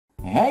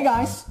Hey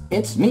guys,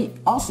 it's me,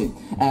 Austin,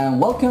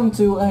 and welcome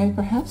to a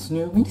perhaps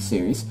new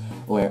mini-series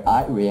where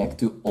I react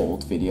to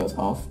old videos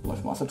of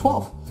Plush Monster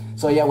 12.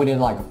 So yeah, we did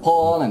like a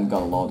poll and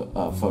got a lot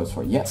of votes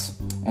for yes.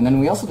 And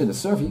then we also did a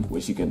survey,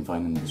 which you can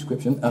find in the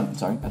description,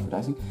 sorry,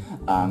 advertising.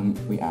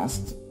 We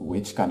asked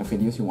which kind of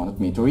videos you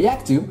wanted me to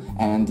react to,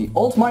 and the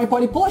old Mario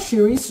Party Plush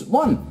series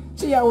won.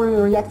 So yeah,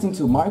 we're reacting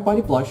to Mario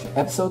Party Plush,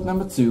 episode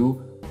number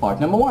 2, part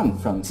number 1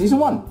 from season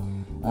 1.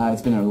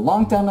 It's been a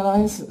long time that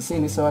I've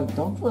seen this, so I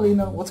don't really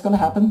know what's gonna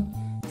happen.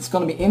 It's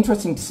gonna be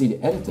interesting to see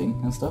the editing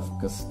and stuff,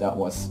 because that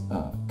was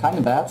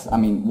kinda bad. I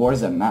mean, worse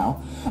than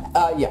now.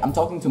 Yeah, I'm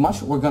talking too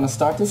much. We're gonna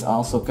start this,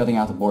 also cutting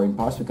out the boring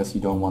parts, because you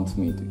don't want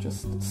me to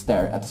just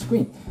stare at the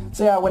screen.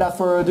 So yeah, without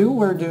further ado,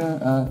 we're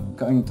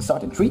going to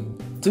start in 3,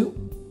 2,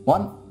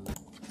 1.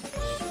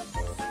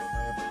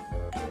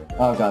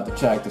 Oh god, to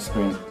check the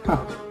screen.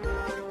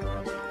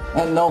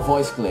 And no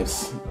voice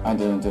clips. I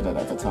didn't do that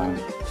at the time.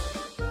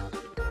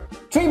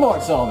 Tree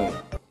board solving!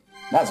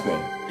 That's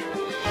great.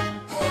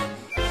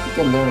 You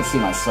can literally see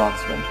my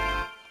socks, man.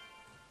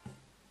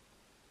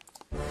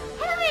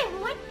 Hello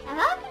everyone, and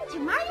welcome to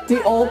Mario Party.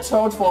 The old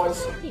Toad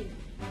voice.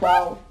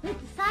 Wow.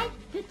 Let's decide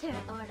the turn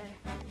order.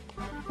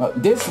 Well,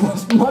 this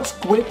was much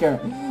quicker.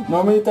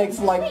 Normally it takes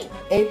like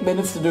 8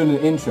 minutes to do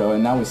the intro,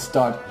 and now we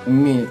start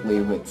immediately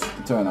with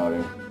the turn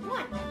order.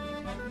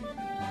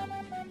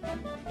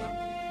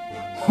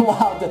 1.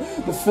 Wow,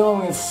 the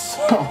film is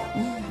so...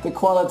 the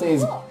quality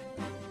is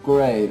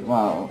great,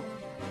 wow.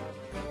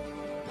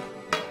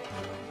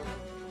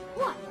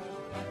 1.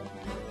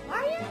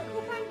 Mario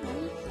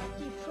needs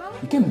to throw.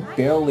 You can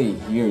barely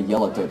hear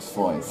Yellowtoad's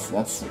voice.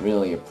 That's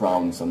really a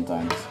problem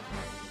sometimes.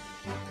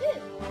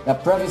 2.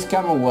 That previous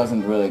camera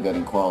wasn't really good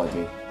in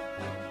quality.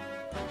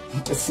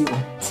 You can see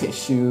my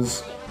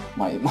tissues,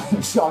 my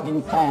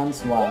jogging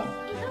pants, wow.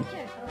 This is our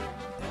turn order.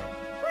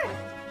 First,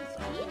 the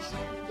speech.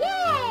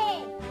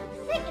 Yay!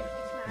 Second,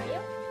 Mario.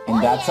 In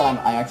that time,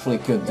 I actually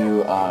could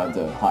do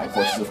the high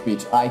voices of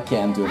speech. I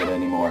can't do it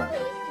anymore. Oh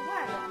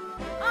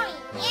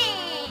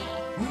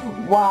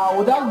yeah!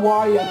 Wow, that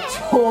Wario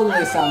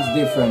totally sounds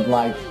different,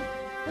 like,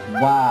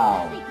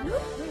 wow.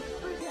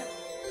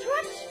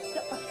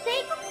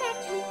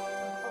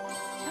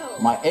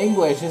 My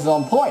English is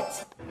on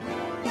point.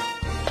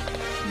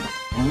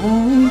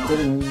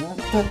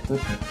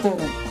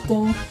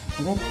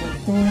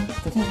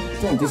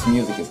 This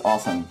music is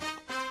awesome.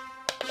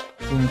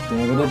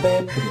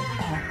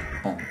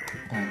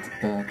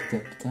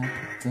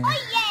 Oh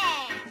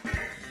yeah!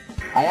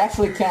 I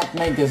actually can't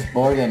make this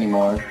board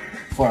anymore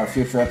for a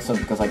future episode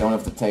because I don't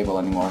have the table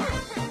anymore.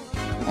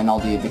 And all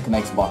the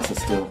connects boxes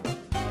too.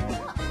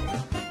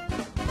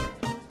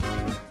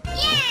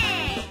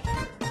 Yeah!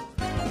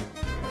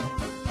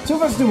 2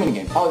 vs 2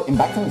 minigame. Oh, in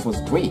back then it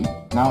was green.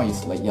 Now I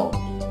used to like yellow.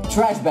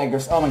 Trash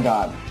baggers, oh my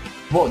god.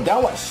 Whoa,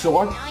 that was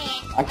short.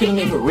 I couldn't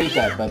even read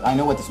that, but I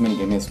know what this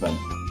minigame is, but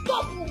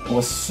it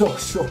was so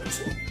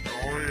short.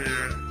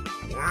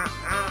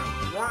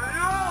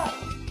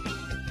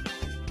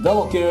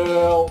 Double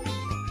kill!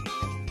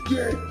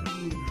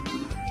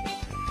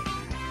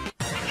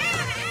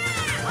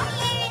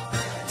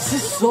 This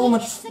is so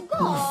much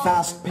more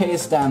fast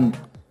paced than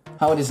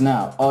how it is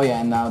now. Oh yeah,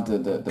 and now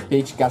the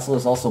Peach Castle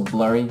is also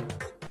blurry.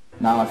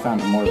 Now I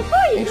found a more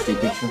HD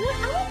picture.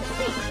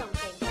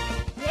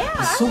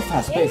 It's so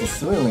fast paced,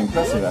 it's really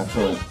impressive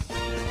actually.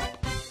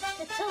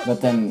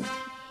 But then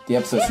the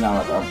episodes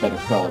now are better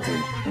quality,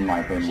 in my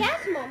opinion.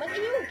 Chance moment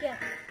and you will get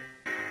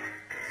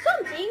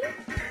something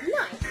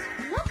nice,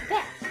 not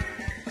bad.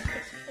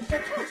 It's a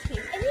toad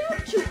space and there are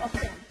 2 of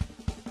them.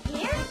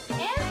 Here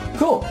and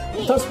Cool!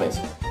 here. Toad space.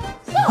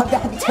 So,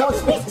 That toad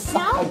space is so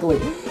now, ugly.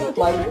 what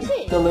Like difference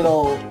is? the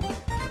little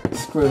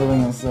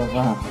scribbling and stuff.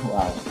 Wow.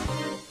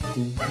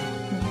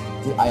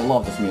 I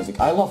love this music.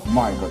 I love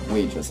Mario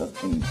Party just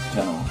in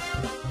general.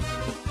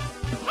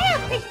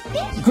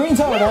 Green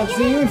Toad, I'll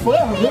see you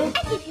forever, dude!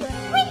 I give you a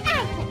free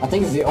item. I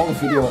think it's the only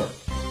video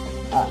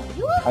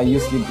I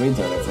used to Green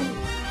Toad, I think.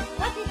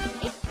 What is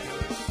it?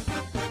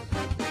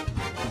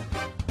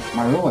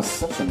 My room was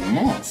such a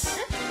mess.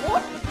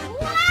 What?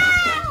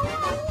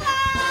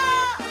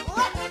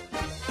 Wow!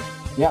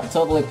 Yeah,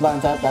 totally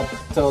planned that. That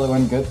totally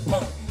went good.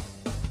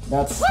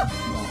 That's...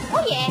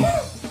 Oh yeah!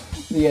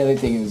 The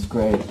editing is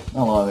great.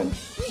 I love it.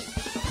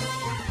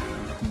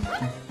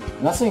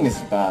 I'm not saying this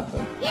is bad,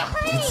 but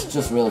it's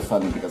just really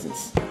funny because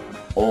it's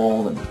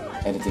old and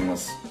editing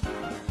was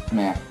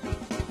meh.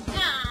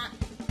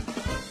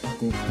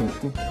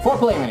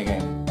 4-player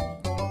minigame.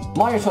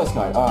 Mario Choice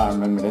Card. Oh, I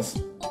remember this.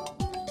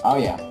 Oh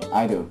yeah,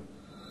 I do.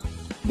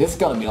 This is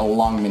gonna be a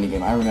long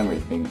minigame. I remember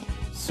it being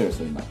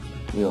seriously like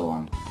real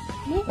long.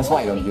 That's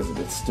why I don't use it.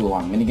 It's too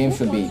long. Minigames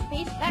should be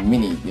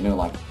mini, you know,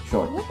 like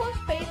short.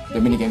 The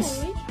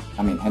minigames,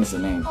 I mean, hence the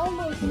name.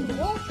 Minigame.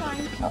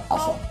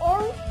 Also.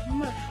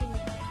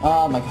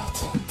 Oh my god.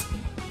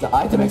 The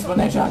item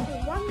explanation.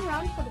 One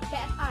round for the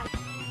bad eye.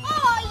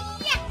 Oh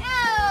yeah!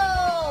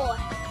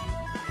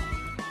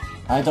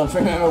 I don't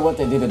remember what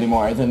they did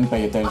anymore. I didn't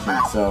pay attention,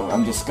 so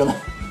I'm just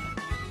gonna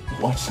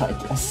watch, I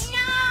guess. No!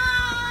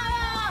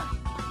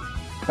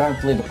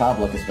 Apparently the power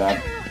block is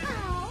bad.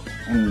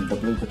 And the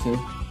blooper too.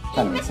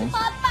 Kinda makes sense.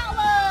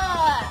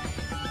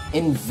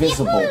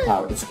 Invisible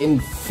power. It's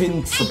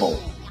invincible.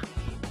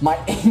 My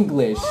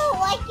English.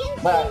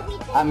 But,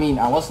 I mean,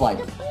 I was like,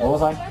 what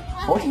was I?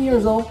 14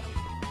 years old?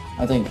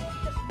 I think.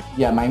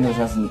 Yeah, my English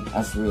hasn't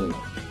really...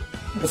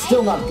 It's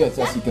still not good,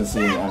 as you can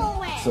see.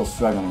 I'm still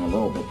struggling a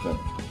little bit, but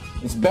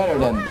it's better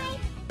than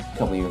a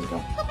couple years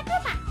ago.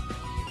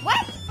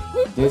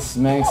 This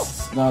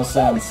makes no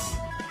sense.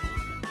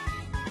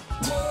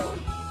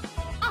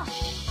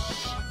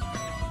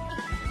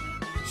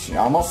 She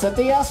almost said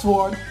the S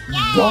word.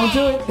 Don't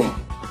do it.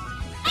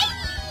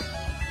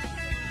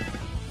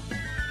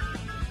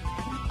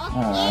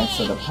 Alright,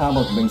 so the power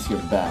block brings you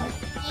back.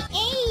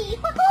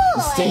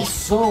 This takes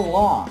so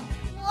long.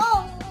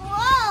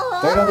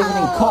 They're not even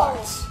in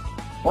cards.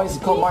 Why is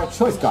it called Mario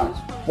Choice Card?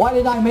 Why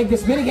did I make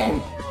this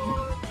minigame?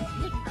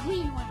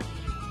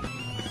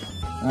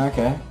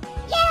 Okay.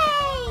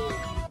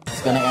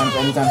 It's gonna end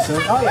anytime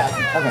soon. Oh yeah,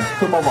 okay,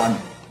 Koopa won.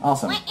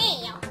 Awesome.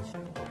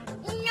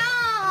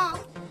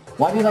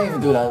 Why did I even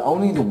do that?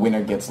 Only the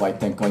winner gets like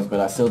 10 coins, but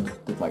I still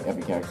did like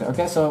every character.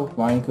 Okay, so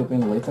Mario and Koopa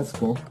in the lead, that's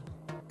cool.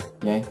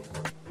 Yay.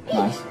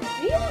 Nice.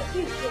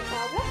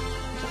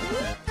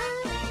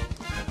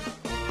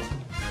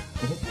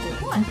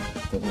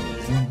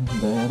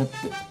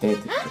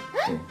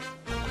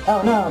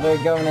 Oh no,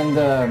 they're going in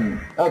the...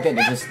 Okay,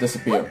 they just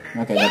disappear.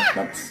 Okay, that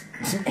makes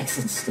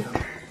sense too.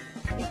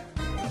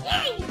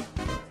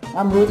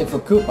 I'm rooting for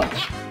Koopa.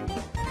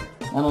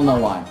 I don't know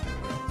why.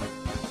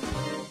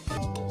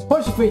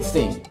 Push the Feeds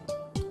team!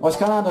 I was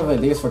kind of out of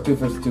ideas for 2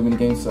 vs 2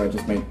 minigames, so I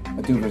just made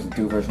a 2 vs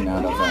 2 version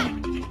out of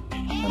an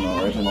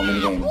original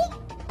minigame.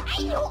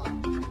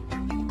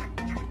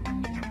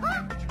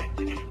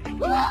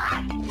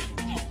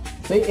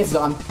 See, it's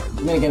done.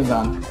 The minigame's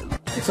done.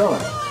 It's over.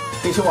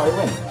 Teacher Wario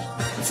win.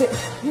 That's it.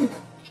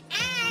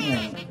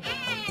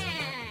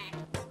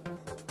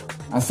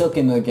 I still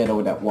can't get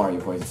over that Wario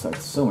voice. It's like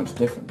so much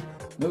different.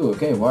 Ooh,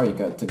 okay, Wario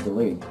took the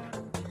lead.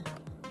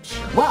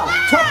 Wow,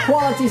 top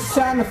quality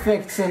sound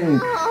effects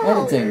and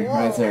editing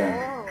right there.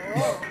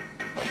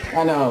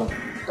 I know,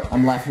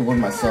 I'm laughing with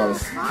myself.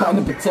 It's kind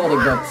of pathetic,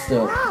 but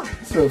still,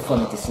 it's really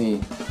funny to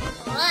see.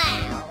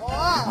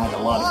 I had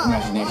a lot of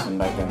imagination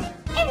back then.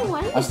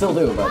 I still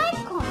do, but...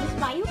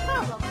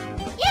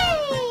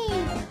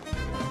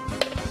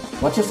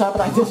 What just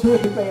happened? I didn't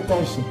really pay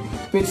attention.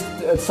 It's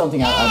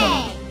something I don't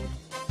know.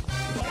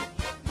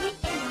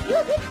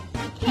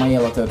 My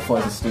yellow toad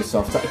voice is too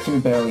soft, I can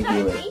barely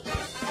hear it.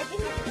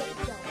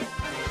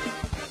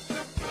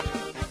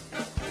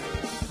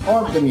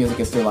 Or the music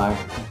is too loud.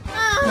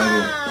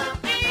 Maybe.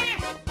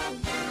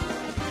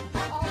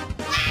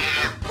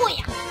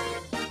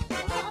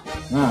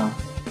 No.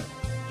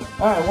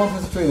 Alright, 1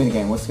 vs 3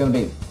 minigame. What's it gonna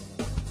be?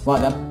 Wow,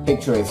 that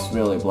picture is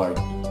really blurry.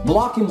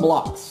 Blocking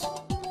blocks.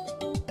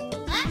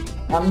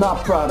 I'm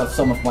not proud of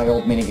some of my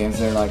old minigames.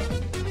 They're like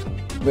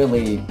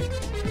really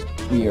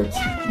weird,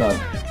 but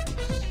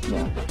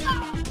yeah.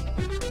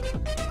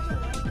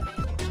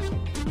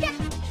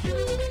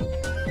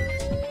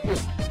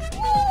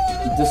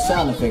 The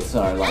sound effects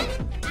are like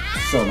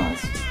so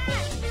nice.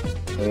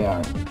 They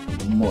are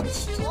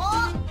moist.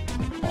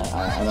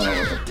 I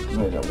don't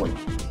know what that word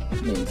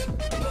means.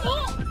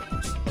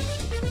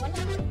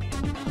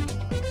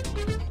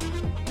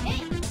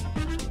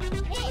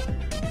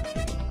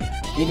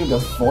 Either the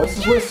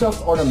voices were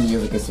soft or the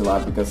music is too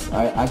loud, because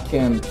I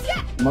can't,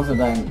 most of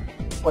the time,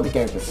 what the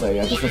characters say,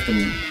 I just have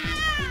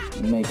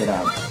to make it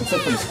out,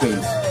 except for the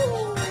screams.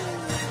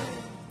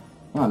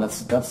 Oh,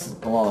 that's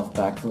a lot of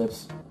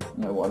backflips,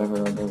 you know, whatever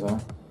those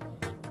are.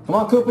 Come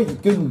on, Koopa, you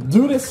can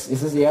do this!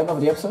 Is this the end of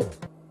the episode?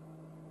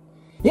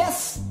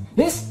 Yes!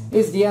 This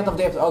is the end of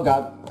the episode. Oh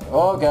god.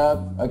 Oh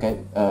god.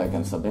 Okay,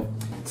 gonna stop there.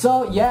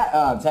 So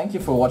yeah, thank you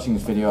for watching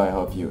this video. I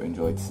hope you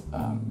enjoyed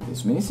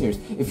this mini-series.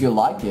 If you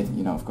like it,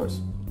 you know, of course,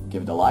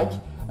 give it a like.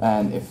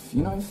 And if,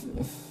 you know,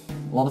 if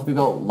a lot of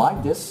people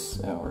like this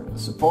or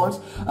support,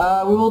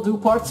 we will do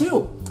part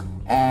 2.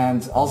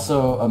 And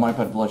also Mario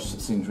Party Plush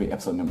Season 3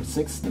 episode number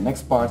 6. The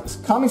next part is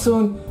coming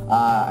soon.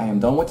 I am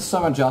done with the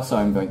summer job, so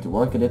I'm going to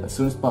work at it as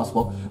soon as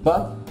possible.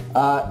 But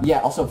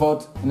yeah, also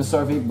vote in the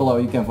survey below.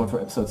 You can vote for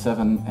episode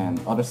 7 and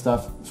other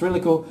stuff. It's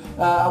really cool.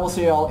 I will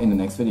see you all in the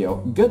next video.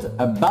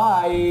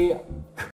 Goodbye!